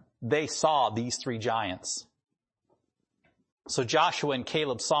land, they saw these 3 giants. So Joshua and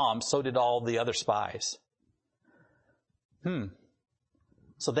Caleb saw them, so did all the other spies.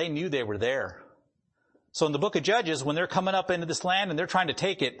 So they knew they were there. So in the book of Judges, when they're coming up into this land and they're trying to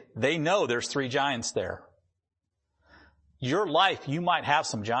take it, they know there's 3 giants there. Your life, you might have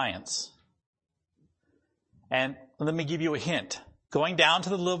some giants. And let me give you a hint. Going down to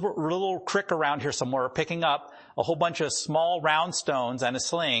the little creek around here somewhere, picking up a whole bunch of small round stones and a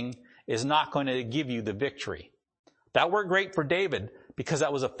sling is not going to give you the victory. That worked great for David because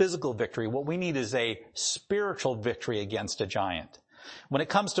that was a physical victory. What we need is a spiritual victory against a giant. When it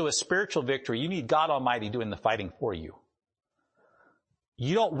comes to a spiritual victory, you need God Almighty doing the fighting for you.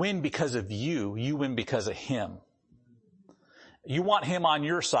 You don't win because of you. You win because of Him. You want Him on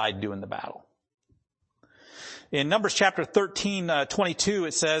your side doing the battle. In Numbers chapter 13:22,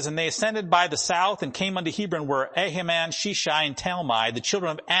 it says, and they ascended by the south and came unto Hebron where Ahiman, Sheshai, and Talmai, the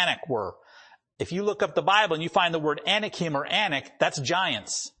children of Anak, were. If you look up the Bible and you find the word Anakim or Anak, that's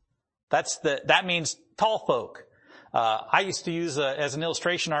giants. That means tall folk. I used to use as an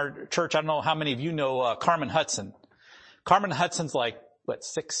illustration our church. I don't know how many of you know Carmen Hudson. Carmen Hudson's like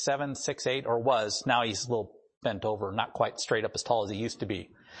 6'7", 6'8", or was. Now he's a little bent over, not quite straight up as tall as he used to be.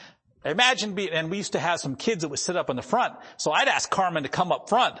 Imagine and we used to have some kids that would sit up in the front. So I'd ask Carmen to come up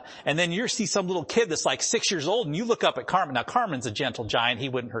front. And then you see some little kid that's like 6 years old and you look up at Carmen. Now Carmen's a gentle giant. He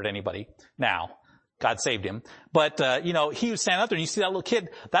wouldn't hurt anybody. Now, God saved him. But, he would stand up there and you see that little kid.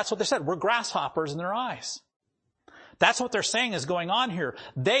 That's what they said. We're grasshoppers in their eyes. That's what they're saying is going on here.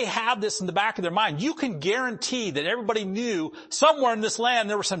 They have this in the back of their mind. You can guarantee that everybody knew somewhere in this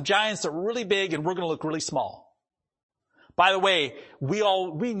land there were some giants that were really big and we're going to look really small. By the way,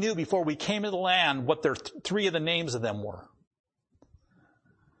 we knew before we came to the land what their three of the names of them were.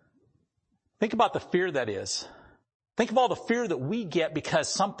 Think about the fear that is. Think of all the fear that we get because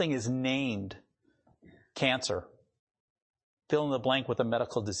something is named cancer. Fill in the blank with a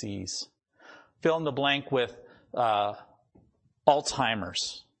medical disease. Fill in the blank with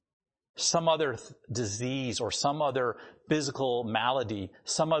Alzheimer's. Some other disease or some other physical malady,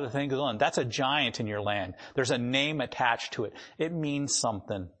 some other thing goes on. That's a giant in your land. There's a name attached to it. It means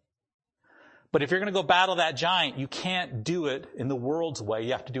something. But if you're going to go battle that giant, you can't do it in the world's way.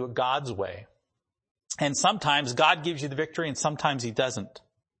 You have to do it God's way. And sometimes God gives you the victory and sometimes he doesn't.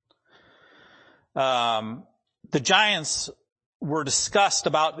 The giants were discussed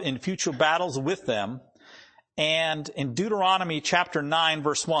about in future battles with them. And in Deuteronomy chapter 9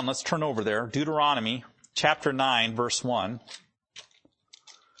 verse 1, let's turn over there. Deuteronomy chapter 9 verse 1.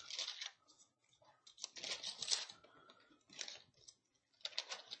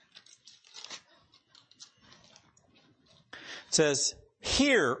 It says,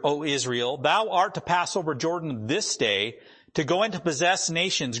 "Hear, O Israel, thou art to pass over Jordan this day, to go and to possess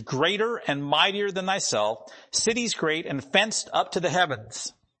nations greater and mightier than thyself, cities great and fenced up to the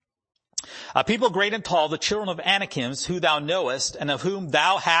heavens. A people great and tall, the children of Anakims, who thou knowest, and of whom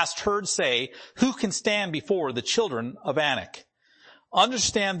thou hast heard say, who can stand before the children of Anak?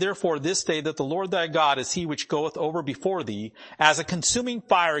 Understand therefore this day that the Lord thy God is he which goeth over before thee. As a consuming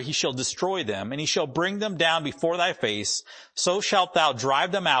fire he shall destroy them, and he shall bring them down before thy face. So shalt thou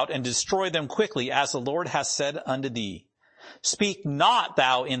drive them out and destroy them quickly, as the Lord hath said unto thee. Speak not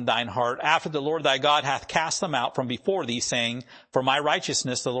thou in thine heart after the Lord thy God hath cast them out from before thee, saying, for my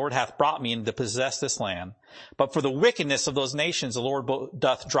righteousness the Lord hath brought me in to possess this land. But for the wickedness of those nations the Lord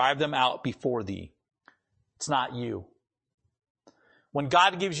doth drive them out before thee." It's not you. When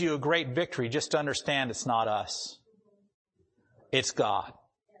God gives you a great victory, just to understand it's not us. It's God.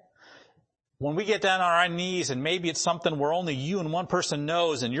 When we get down on our knees and maybe it's something where only you and one person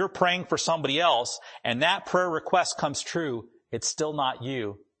knows and you're praying for somebody else and that prayer request comes true, it's still not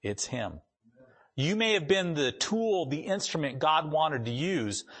you, it's him. You may have been the tool, the instrument God wanted to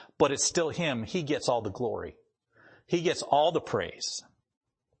use, but it's still him. He gets all the glory. He gets all the praise.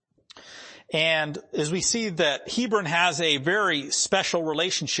 And as we see that Hebron has a very special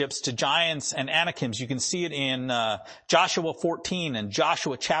relationships to giants and Anakims, you can see it in Joshua 14 and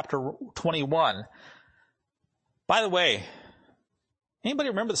Joshua chapter 21. By the way, anybody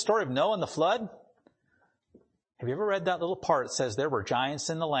remember the story of Noah and the flood? Have you ever read that little part that says there were giants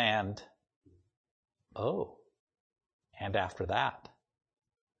in the land? Oh, and after that.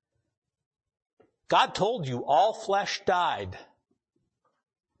 God told you all flesh died.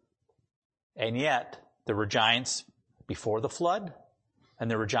 And yet, there were giants before the flood, and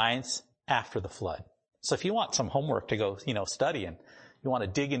there were giants after the flood. So if you want some homework to go, study, and you want to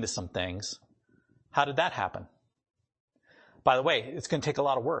dig into some things, how did that happen? By the way, it's going to take a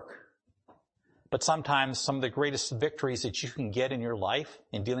lot of work. But sometimes some of the greatest victories that you can get in your life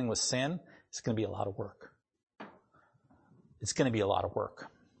in dealing with sin, it's going to be a lot of work. It's going to be a lot of work.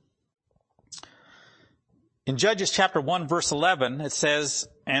 In Judges chapter 1 verse 11, it says,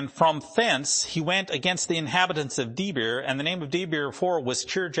 "And from thence he went against the inhabitants of Debir, and the name of Debir before was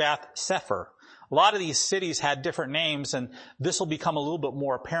Kirjath-Sepher." A lot of these cities had different names, and this will become a little bit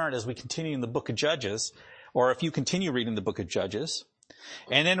more apparent as we continue in the book of Judges, or if you continue reading the book of Judges.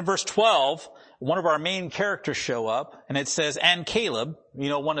 And then in verse 12, one of our main characters show up, and it says, "And Caleb,"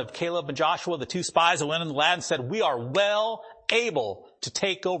 one of Caleb and Joshua, the two spies that went in the land, and said, "We are well able to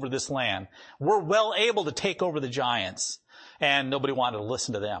take over this land. We're well able to take over the giants." And nobody wanted to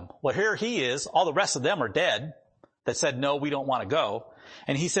listen to them. Well, here he is. All the rest of them are dead that said, "No, we don't want to go."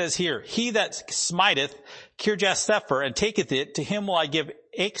 And he says here, "He that smiteth Kirjath-Sepher and taketh it, to him will I give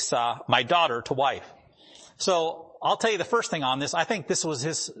Achsah, my daughter, to wife." So I'll tell you the first thing on this. I think this was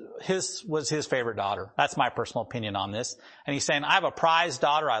his favorite daughter. That's my personal opinion on this. And he's saying, I have a prized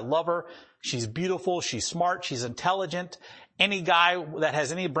daughter. I love her. She's beautiful. She's smart. She's intelligent. Any guy that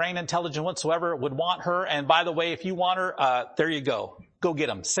has any brain intelligence whatsoever would want her. And by the way, if you want her, there you go. Go get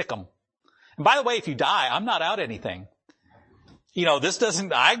them. Sick them. And by the way, if you die, I'm not out anything.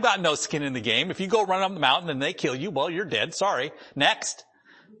 I've got no skin in the game. If you go run up the mountain and they kill you, well, you're dead. Sorry. Next.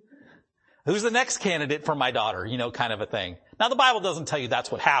 Who's the next candidate for my daughter? Kind of a thing. Now, the Bible doesn't tell you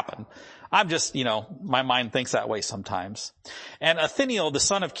that's what happened. I'm just, my mind thinks that way sometimes. And Othniel, the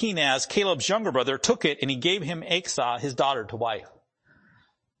son of Kenaz, Caleb's younger brother, took it and he gave him Achsah, his daughter, to wife.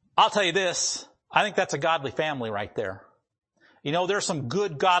 I'll tell you this. I think that's a godly family right there. There's some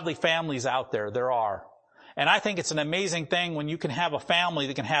good godly families out there. There are. And I think it's an amazing thing when you can have a family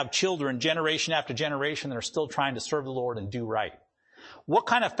that can have children generation after generation that are still trying to serve the Lord and do right. What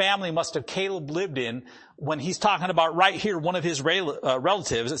kind of family must have Caleb lived in when he's talking about right here, one of his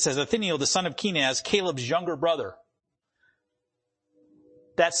relatives? It says, Othniel, the son of Kenaz, Caleb's younger brother.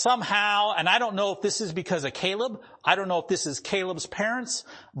 That somehow, and I don't know if this is because of Caleb, I don't know if this is Caleb's parents,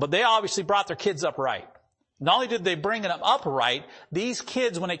 but they obviously brought their kids up right. Not only did they bring them up right, these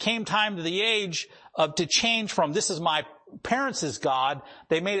kids, when it came time to the age of to change from this is my parents' God,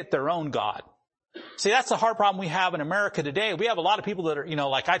 they made it their own God. See, that's the hard problem we have in America today. We have a lot of people that are,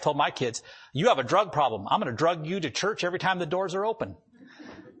 like I told my kids, you have a drug problem. I'm going to drug you to church every time the doors are open.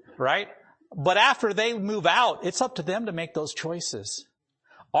 Right? But after they move out, it's up to them to make those choices.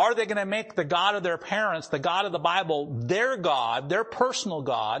 Are they going to make the God of their parents, the God of the Bible, their God, their personal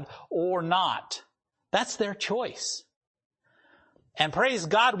God, or not? That's their choice. And praise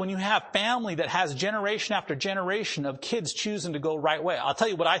God when you have family that has generation after generation of kids choosing to go right way. I'll tell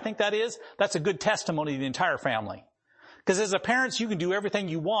you what I think that is. That's a good testimony to the entire family. Because as a parents, you can do everything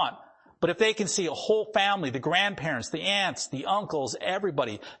you want. But if they can see a whole family, the grandparents, the aunts, the uncles,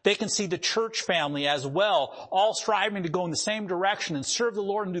 everybody, they can see the church family as well, all striving to go in the same direction and serve the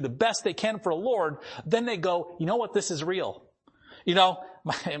Lord and do the best they can for the Lord, then they go, you know what, this is real.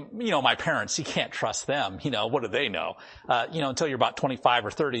 My parents, you can't trust them. What do they know? Until you're about 25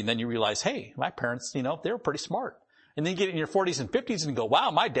 or 30, and then you realize, hey, my parents, they were pretty smart. And then you get in your 40s and 50s and go, wow,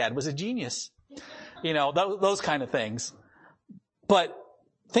 my dad was a genius. Those kind of things. But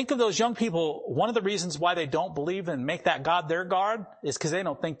think of those young people. One of the reasons why they don't believe and make that God their God is because they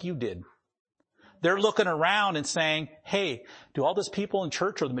don't think you did. They're looking around and saying, hey, do all those people in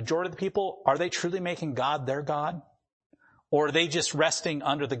church or the majority of the people, are they truly making God their God? Or are they just resting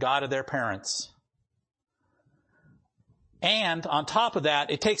under the God of their parents? And on top of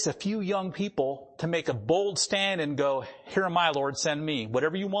that, it takes a few young people to make a bold stand and go, here am I, Lord, send me.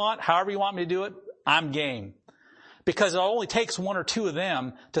 Whatever you want, however you want me to do it, I'm game. Because it only takes one or two of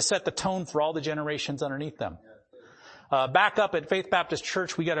them to set the tone for all the generations underneath them. Back up at Faith Baptist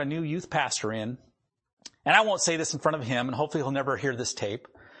Church, we got a new youth pastor in. And I won't say this in front of him, and hopefully he'll never hear this tape.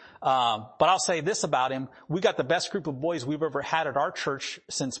 But I'll say this about him. We got the best group of boys we've ever had at our church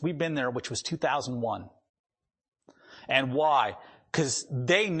since we've been there, which was 2001. And why? Because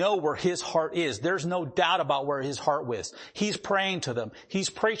they know where his heart is. There's no doubt about where his heart was. He's praying to them. He's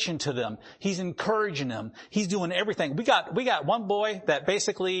preaching to them. He's encouraging them. He's doing everything. We got one boy that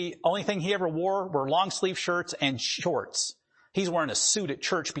basically only thing he ever wore were long sleeve shirts and shorts. He's wearing a suit at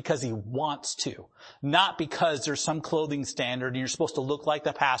church because he wants to, not because there's some clothing standard and you're supposed to look like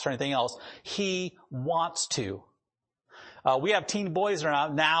the pastor or anything else. He wants to. We have teen boys that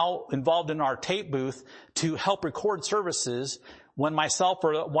are now involved in our tape booth to help record services when myself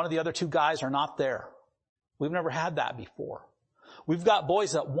or one of the other two guys are not there. We've never had that before. We've got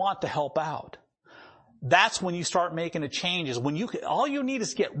boys that want to help out. That's when you start making a change. Is when all you need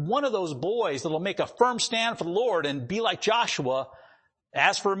is get one of those boys that'll make a firm stand for the Lord and be like Joshua.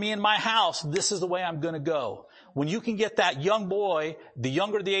 As for me and my house, this is the way I'm going to go. When you can get that young boy, the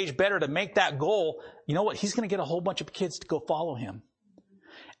younger the age better, to make that goal, you know what? He's going to get a whole bunch of kids to go follow him.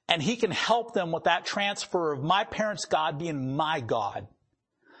 And he can help them with that transfer of my parents' God being my God.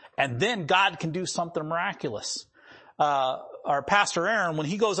 And then God can do something miraculous. Our Pastor Aaron, when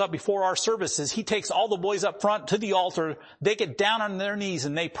he goes up before our services, he takes all the boys up front to the altar. They get down on their knees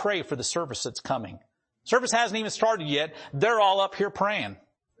and they pray for the service that's coming. Service hasn't even started yet. They're all up here praying.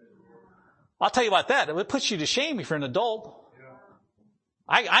 I'll tell you about that. It puts you to shame if you're an adult.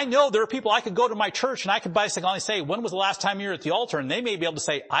 I know there are people I could go to my church and I could basically say, when was the last time you were at the altar? And they may be able to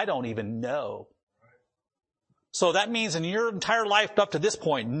say, I don't even know. So that means in your entire life up to this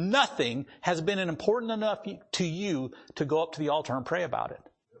point, nothing has been important enough to you to go up to the altar and pray about it.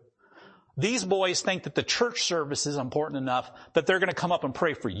 These boys think that the church service is important enough that they're going to come up and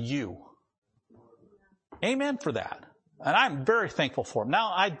pray for you. Amen for that. And I'm very thankful for him.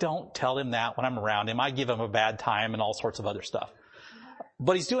 Now, I don't tell him that when I'm around him. I give him a bad time and all sorts of other stuff.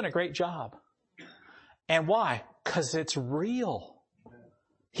 But he's doing a great job. And why? Because it's real.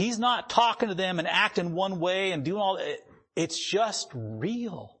 He's not talking to them and acting one way and doing all that. It's just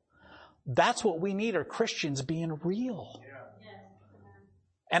real. That's what we need, are Christians being real.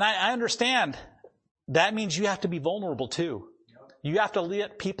 And I understand that means you have to be vulnerable too. You have to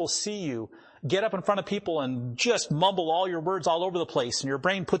let people see you. Get up in front of people and just mumble all your words all over the place and your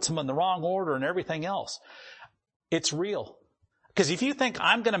brain puts them in the wrong order and everything else. It's real. Because if you think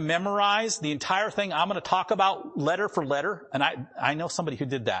I'm going to memorize the entire thing I'm going to talk about letter for letter, and I know somebody who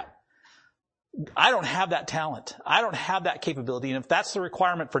did that. I don't have that talent. I don't have that capability. And if that's the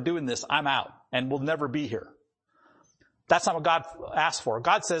requirement for doing this, I'm out and will never be here. That's not what God asked for.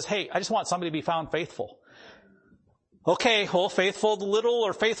 God says, hey, I just want somebody to be found faithful. Okay, well, faithful to little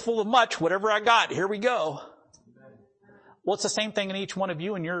or faithful to much, whatever I got, here we go. Well, it's the same thing in each one of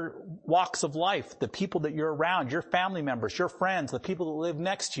you in your walks of life. The people that you're around, your family members, your friends, the people that live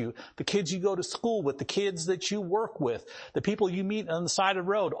next to you, the kids you go to school with, the kids that you work with, the people you meet on the side of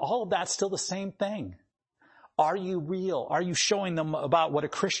the road, all of that's still the same thing. Are you real? Are you showing them about what a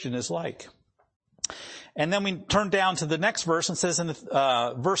Christian is like? And then we turn down to the next verse and says in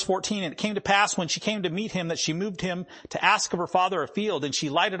verse 14, and it came to pass when she came to meet him that she moved him to ask of her father a field, and she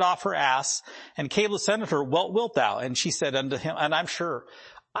lighted off her ass, and Caleb said unto her, what wilt thou? And she said unto him, and I'm sure,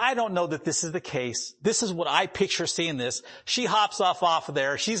 I don't know that this is the case. This is what I picture seeing this. She hops off of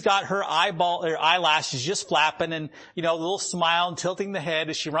there. She's got her eyelashes just flapping and, a little smile and tilting the head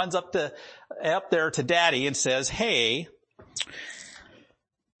as she runs up there to daddy and says, hey,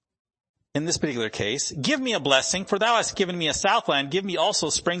 in this particular case, give me a blessing, for thou hast given me a southland, give me also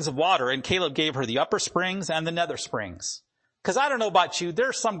springs of water. And Caleb gave her the upper springs and the nether springs. Because I don't know about you,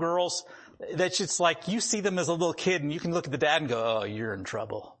 there's some girls that it's like you see them as a little kid and you can look at the dad and go, oh, you're in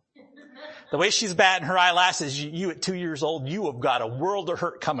trouble. The way she's batting her eyelashes, you at 2 years old, you have got a world of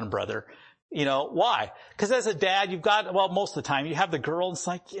hurt coming, brother. Why? Because as a dad, you've got, most of the time, you have the girl, and it's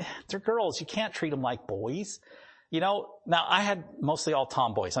like, yeah, they're girls. You can't treat them like boys. Now I had mostly all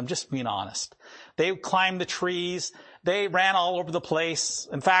tomboys. I'm just being honest. They climbed the trees. They ran all over the place.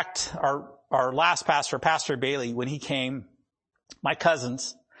 In fact, our last pastor, Pastor Bailey, when he came, my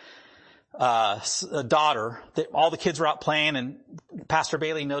cousin's daughter, all the kids were out playing, and Pastor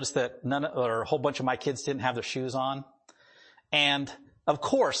Bailey noticed that a whole bunch of my kids didn't have their shoes on. And of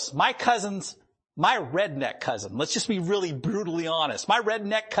course, my redneck cousin, let's just be really brutally honest. My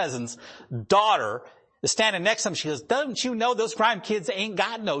redneck cousin's daughter is standing next to him. She goes, don't you know those grime kids ain't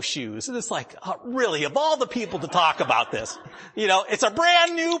got no shoes? And it's like, really, of all the people to talk about this, it's a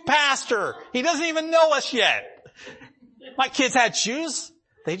brand new pastor. He doesn't even know us yet. My kids had shoes.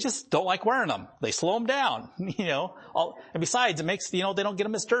 They just don't like wearing them. They slow them down, and besides it makes, they don't get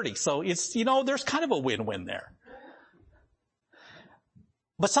them as dirty. So it's, there's kind of a win-win there.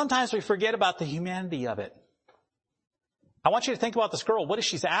 But sometimes we forget about the humanity of it. I want you to think about this girl. What is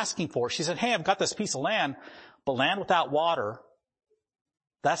she asking for? She said, hey, I've got this piece of land, but land without water,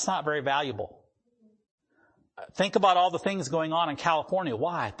 that's not very valuable. Think about all the things going on in California.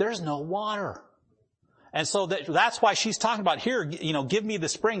 Why? There's no water. And so that's why she's talking about here, give me the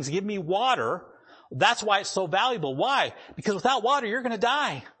springs, give me water. That's why it's so valuable. Why? Because without water, you're going to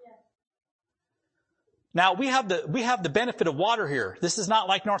die. Now, we have the benefit of water here. This is not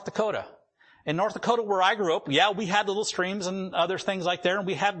like North Dakota. In North Dakota, where I grew up, we had little streams and other things like there, and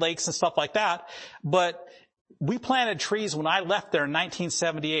we had lakes and stuff like that. But we planted trees when I left there in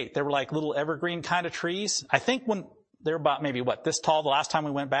 1978. They were like little evergreen kind of trees. I think when they were about maybe this tall the last time we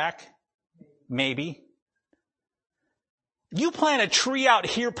went back? Maybe. You plant a tree out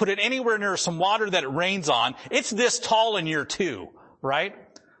here, put it anywhere near some water that it rains on, it's this tall in year 2, right?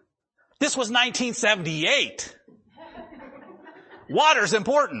 This was 1978. Water's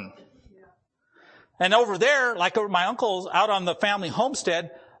important. And over there, like over my uncle's out on the family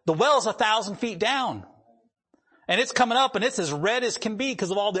homestead, the well's 1,000 feet down. And it's coming up and it's as red as can be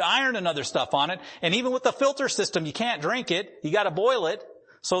because of all the iron and other stuff on it. And even with the filter system, you can't drink it. You got to boil it.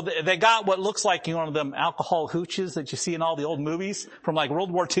 So they got what looks like one of them alcohol hooches that you see in all the old movies from like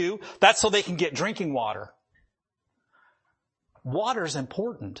World War II. That's so they can get drinking water. Water is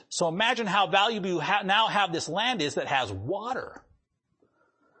important. So imagine how valuable you now have this land is that has water.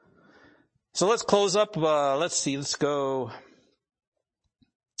 So let's close up. Let's go.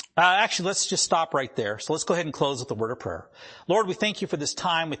 Actually, let's just stop right there. So let's go ahead and close with the word of prayer. Lord, we thank you for this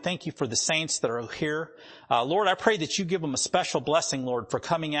time. We thank you for the saints that are here. Lord, I pray that you give them a special blessing, Lord, for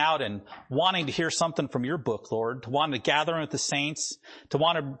coming out and wanting to hear something from your book, Lord, to want to gather with the saints, to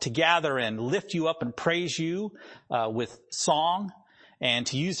want to gather and lift you up and praise you with song, and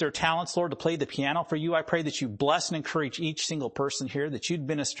to use their talents, Lord, to play the piano for you. I pray that you bless and encourage each single person here, that you'd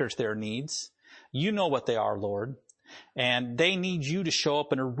minister to their needs. You know what they are, Lord. And they need you to show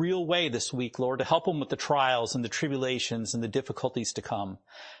up in a real way this week, Lord, to help them with the trials and the tribulations and the difficulties to come.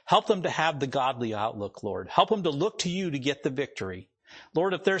 Help them to have the godly outlook, Lord. Help them to look to you to get the victory.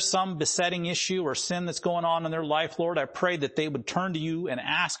 Lord, if there's some besetting issue or sin that's going on in their life, Lord, I pray that they would turn to you and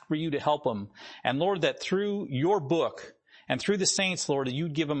ask for you to help them. And Lord, that through your book and through the saints, Lord, that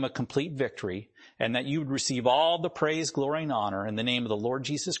you'd give them a complete victory and that you would receive all the praise, glory, and honor in the name of the Lord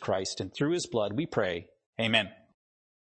Jesus Christ. And through his blood we pray. Amen.